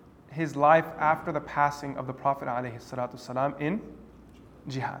his life after the passing of the Prophet alayhi salatu salam in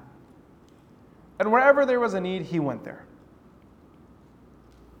jihad. And wherever there was a need, he went there.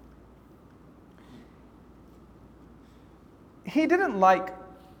 He didn't like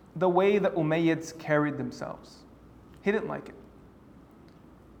the way the Umayyads carried themselves. He didn't like it.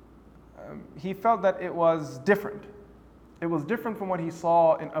 He felt that it was different. It was different from what he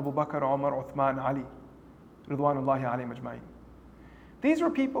saw in Abu Bakr, Umar, Uthman, Ali, Ridwanullahi alayhim ajma'in. These were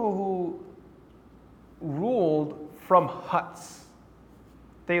people who ruled from huts.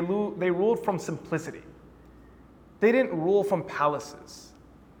 They ruled from simplicity. They didn't rule from palaces.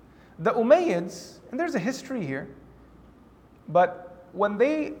 The Umayyads, and there's a history here, but when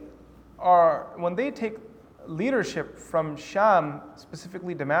they take leadership from Sham,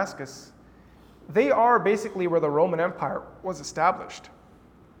 specifically Damascus, they are basically where the Roman Empire was established.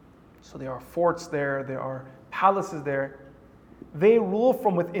 So there are forts there, there are palaces there. They rule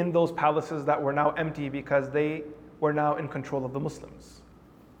from within those palaces that were now empty because they were now in control of the Muslims.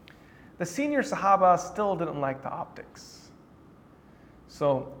 The senior Sahaba still didn't like the optics.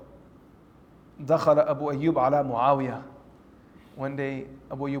 So, دخل Abu Ayyub ala Muawiyah. One day,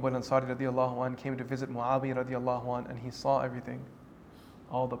 Abu Ayyub al-Ansari radiallahu anh came to visit Muawiyah radiallahu anh, and he saw everything,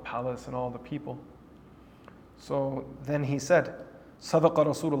 all the palace and all the people. So then he said, صدق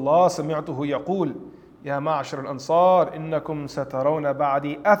رسول الله سمعته يقول يا معشر الأنصار إنكم سترون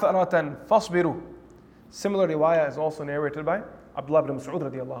بعدي أثرة فاصبروا. Similar riwayah is also narrated by Abdullah ibn Mas'ud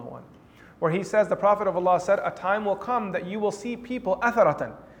radiallahu anh, where he says the Prophet of Allah said, a time will come that you will see people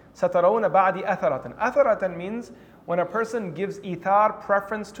أثرة. سترون بعدي أثرة. أثرة means when a person gives ithar,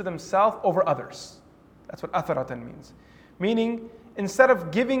 preference to themselves over others. That's what atharatan means. Meaning, instead of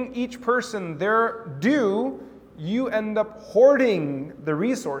giving each person their due, you end up hoarding the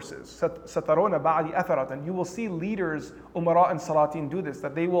resources. Satarona ba'di atharatan. You will see leaders, umara and salatin do this,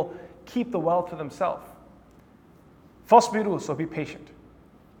 that they will keep the wealth to themselves. Fasbiru, so be patient.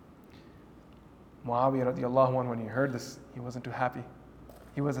 Muawiyah radiallahu anhu, when he heard this, he wasn't too happy.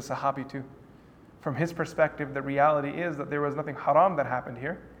 He was a sahabi too. From his perspective, the reality is that there was nothing haram that happened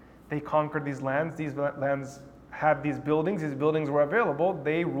here. They conquered these lands had these buildings were available,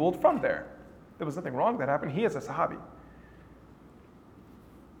 they ruled from there. There was nothing wrong that happened. He is a sahabi.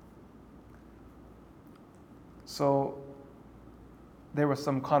 So there was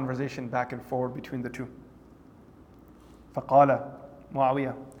some conversation back and forward between the two. فقال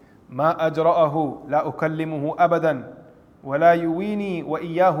معاوية ما أجرأه لا أكلمه أبدا ولا يويني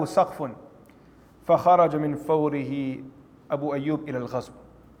وإياه سقف فخرج من فوره أبو أيوب إلى الغزو.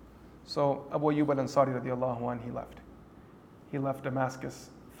 So Abu Ayyub al-Ansari radiallahu anh, he left. He left Damascus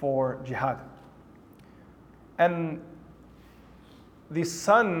for jihad. And the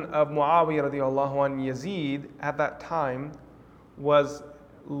son of Muawiyah radiallahu anh, Yazid, at that time was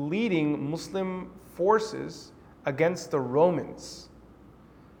leading Muslim forces against the Romans.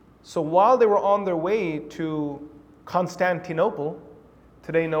 So while they were on their way to Constantinople,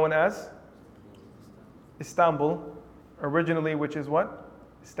 today known as Istanbul, originally, which is what?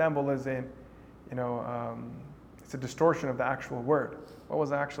 Istanbul is it's a distortion of the actual word. What was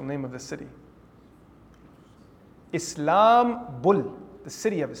the actual name of the city? Islambul, the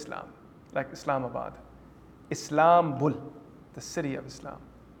city of Islam, like Islamabad. Islambul, the city of Islam.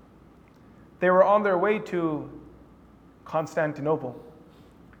 They were on their way to Constantinople.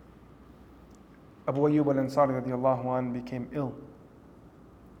 Abu Ayyub al-Ansari radiallahu anh became ill.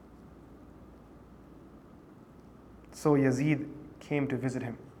 So Yazid came to visit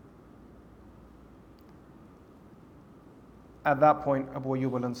him. At that point, Abu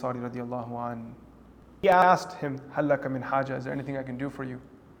Ayyub al-Ansari radiallahu anh, he asked him, هَلْ لَكَ مِنْ حَاجَةٍ, is there anything I can do for you,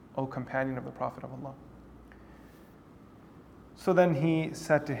 O companion of the Prophet of Allah? So then he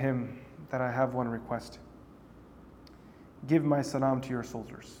said to him that I have one request. Give my salam to your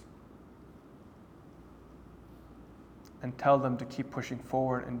soldiers and tell them to keep pushing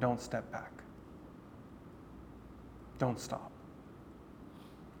forward and don't step back. Don't stop.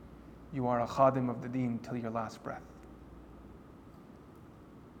 You are a khadim of the deen till your last breath.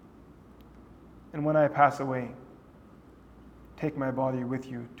 And when I pass away, take my body with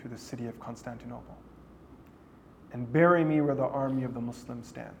you to the city of Constantinople and bury me where the army of the Muslims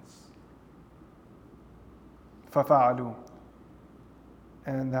stands. فَفَعَلُوا.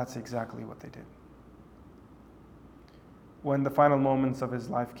 And that's exactly what they did. When the final moments of his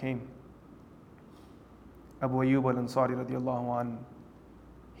life came, Abu Ayyub al-Ansari radiallahu anh,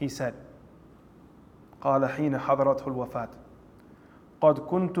 he said, قال حين حضرته الوفاة قد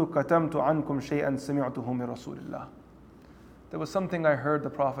كنت كتمت عنكم شيئا سمعته من رسول الله. There was something I heard the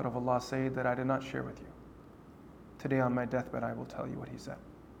Prophet of Allah say that I did not share with you. Today on my deathbed I will tell you what he said.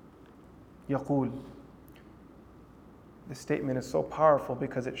 يقول. This statement is so powerful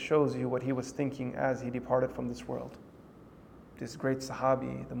because it shows you what he was thinking as he departed from this world. This great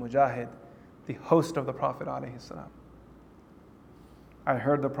Sahabi, the Mujahid, the host of the Prophet alayhi salam. I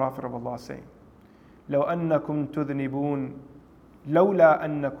heard the Prophet of Allah say, لو أنكم تذنبون لولا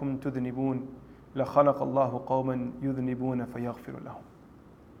أنكم تذنبون لخلق الله قوما يذنبون فيغفر لهم.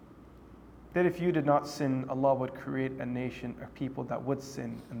 That if you did not sin, Allah would create a nation of people that would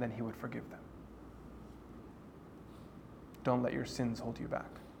sin and then He would forgive them. Don't let your sins hold you back.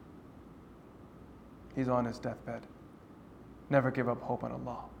 He's on his deathbed. Never give up hope on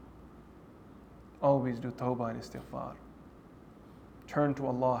Allah. Always do tawbah and istighfar. Turn to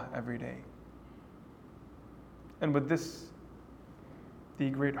Allah every day. And with this,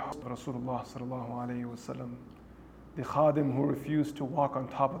 the great Rasulullah sallallahu alayhi wasallam, the khadim who refused to walk on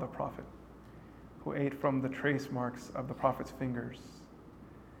top of the Prophet, who ate from the trace marks of the Prophet's fingers,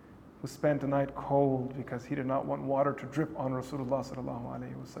 who spent a night cold because he did not want water to drip on Rasulullah sallallahu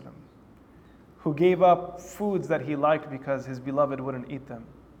alayhi wasallam, who gave up foods that he liked because his beloved wouldn't eat them.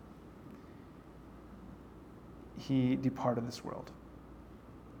 He departed this world.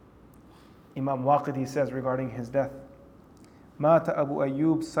 Imam Waqidi says regarding his death, مات أبو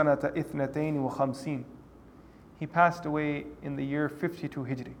أيوب سنة 52. He passed away in the year 52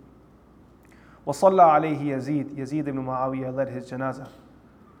 Hijri. وصلى عليه يزيد. Yazid ibn Muawiyah led his janazah.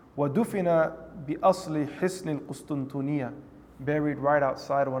 وَدُفِنَ بِأَصْلِ حِسْنِ الْقُسْطُنْطُنِيَّةِ, buried right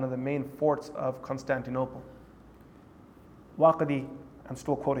outside one of the main forts of Constantinople. Waqidi, I'm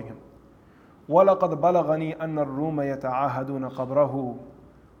still quoting him. وَلَقَدْ بَلَغَنِي أَنَّ الرُّومَ يَتَعَاهَدُونَ قَبْرَهُ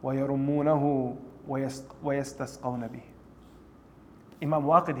وَيَرُمُّونَهُ وَيَسْتَسْقَوْنَ بِهِ. Imam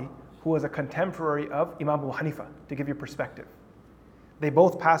Waqidi, who was a contemporary of Imam Abu Hanifa, to give you perspective. They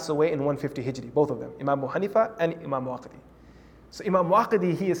both passed away in 150 Hijri, both of them, Imam Abu Hanifa and Imam Waqidi. So Imam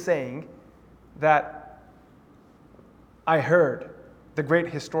Waqidi, he is saying that I heard the great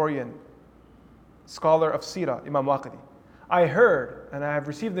historian, scholar of Sirah, Imam Waqidi. I heard and I have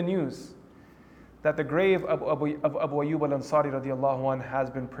received the news that the grave of Abu Ayyub al-Ansari radiallahu anh has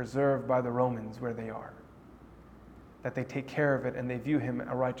been preserved by the Romans where they are. That they take care of it and they view him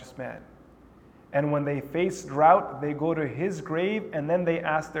a righteous man. And when they face drought, they go to his grave and then they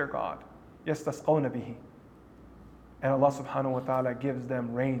ask their God, يَسْتَسْقَوْنَ بِهِ. and Allah subhanahu wa ta'ala gives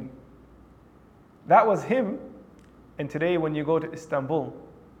them rain. That was him. And today when you go to Istanbul,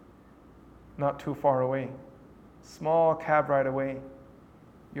 not too far away, small cab ride away,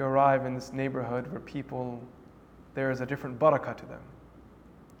 you arrive in this neighborhood where people, there is a different barakah to them.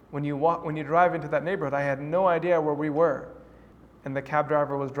 When you drive into that neighborhood, I had no idea where we were. And the cab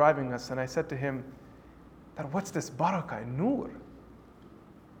driver was driving us, and I said to him, what's this barakah, Noor?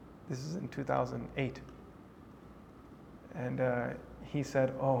 This is in 2008. And he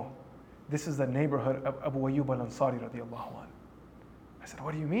said, oh, this is the neighborhood of Abu Ayyub al-Ansari radiallahu anh. I said,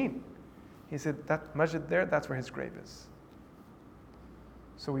 what do you mean? He said, that masjid there, that's where his grave is.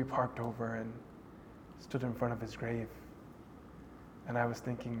 So we parked over and stood in front of his grave. And I was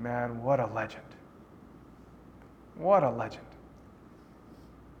thinking, man, what a legend. What a legend.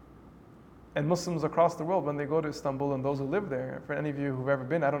 And Muslims across the world, when they go to Istanbul, and those who live there, for any of you who've ever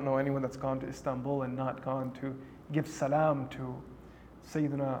been, I don't know anyone that's gone to Istanbul and not gone to give salam to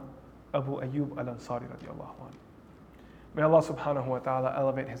Sayyidina Abu Ayyub al-Ansari radiallahu anh. May Allah subhanahu wa ta'ala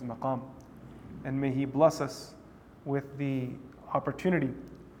elevate his maqam, and may he bless us with the opportunity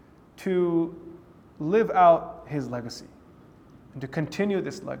to live out his legacy and to continue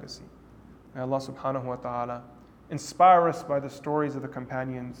this legacy. May Allah subhanahu wa ta'ala inspire us by the stories of the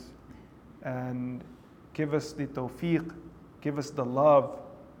companions and give us the tawfiq, give us the love,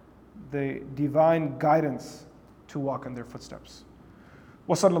 the divine guidance to walk in their footsteps.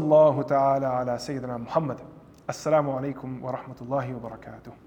 وصلى الله تعالى على سيدنا محمد. السلام عليكم ورحمة الله وبركاته.